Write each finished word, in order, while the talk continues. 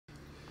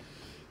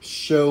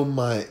show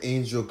my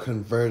angel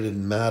converted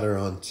matter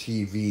on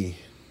TV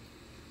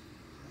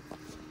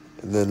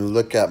and then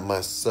look at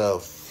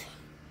myself,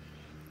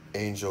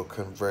 angel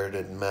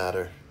converted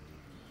matter.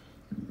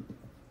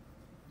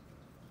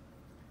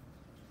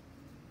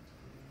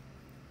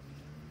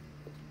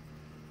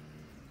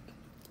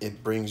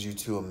 It brings you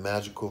to a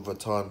magical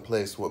Vuitton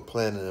place. What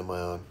planet am I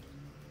on?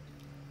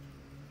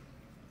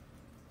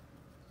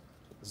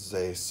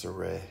 Zay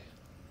Saray.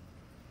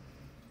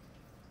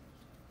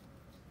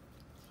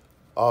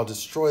 I'll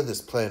destroy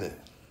this planet.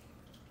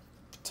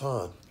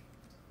 Vuitton.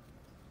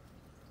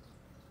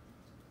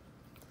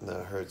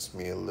 That hurts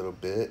me a little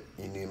bit.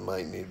 You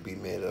might need to be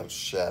made of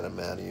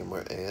shadamanium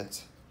or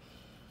ant.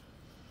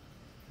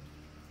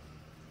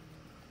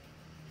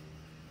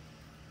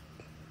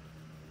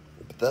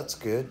 But that's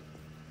good.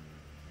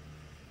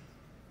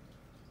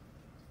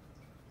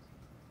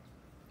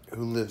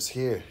 Who lives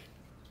here?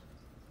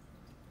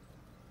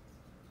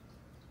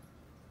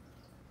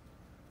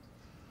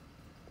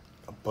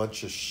 A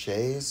bunch of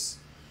Shays?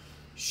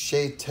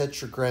 Shay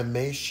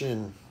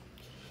tetragrammation.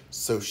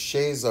 So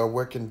Shays are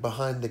working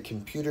behind the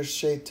computer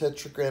Shay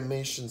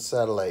tetragrammation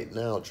satellite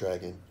now,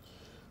 Dragon.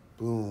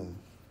 Boom.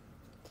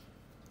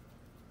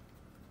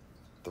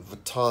 The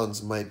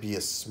Vuittons might be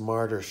a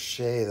smarter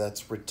Shay.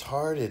 That's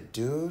retarded,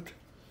 dude.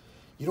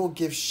 You don't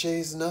give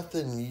Shays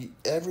nothing.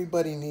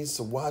 Everybody needs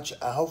to watch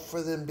out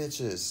for them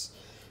bitches.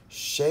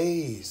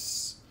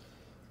 Shays.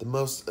 The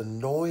most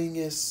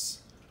annoyingest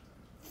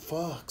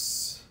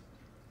fucks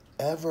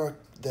ever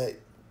that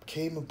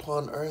came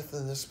upon Earth,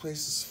 and this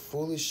place is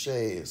full of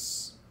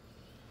Shays.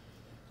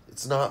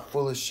 It's not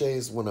full of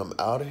Shays when I'm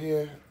out of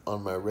here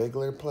on my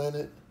regular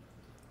planet,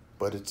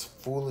 but it's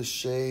full of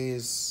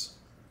Shays.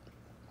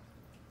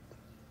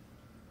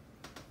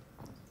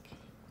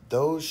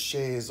 Those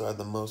Shays are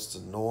the most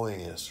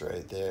annoyingest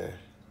right there.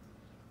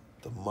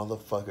 The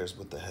motherfuckers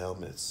with the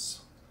helmets.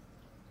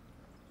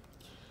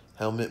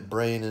 Helmet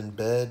brain in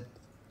bed.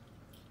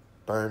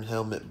 Burn,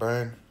 helmet,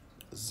 burn.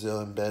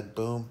 Zill in bed,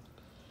 boom.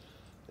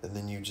 And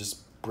then you just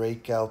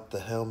break out the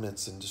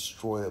helmets and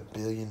destroy 1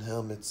 billion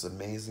helmets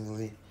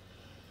amazingly.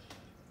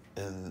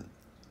 And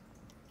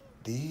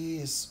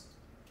these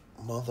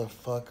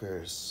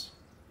motherfuckers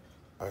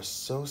are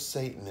so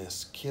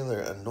Satanist, killer,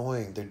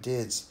 annoying. They're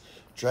dids.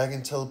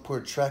 Dragon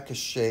teleport track a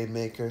Shay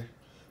maker.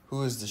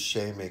 Who is the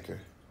Shay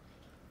maker?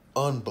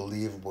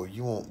 Unbelievable.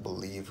 You won't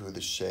believe who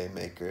the Shay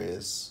maker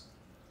is.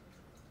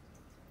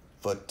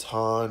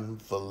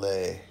 Vuitton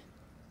Valet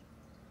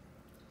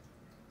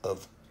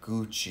of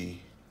Gucci.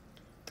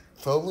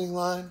 Clothing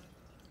line?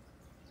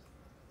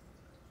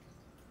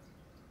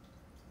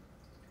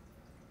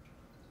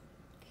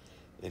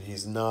 And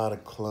he's not a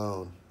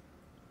clone.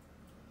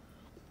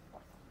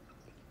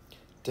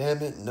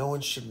 Damn it, no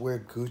one should wear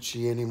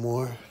Gucci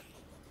anymore.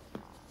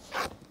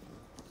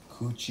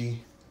 Gucci,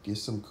 get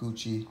some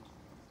Gucci.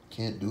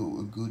 Can't do it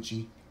with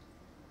Gucci.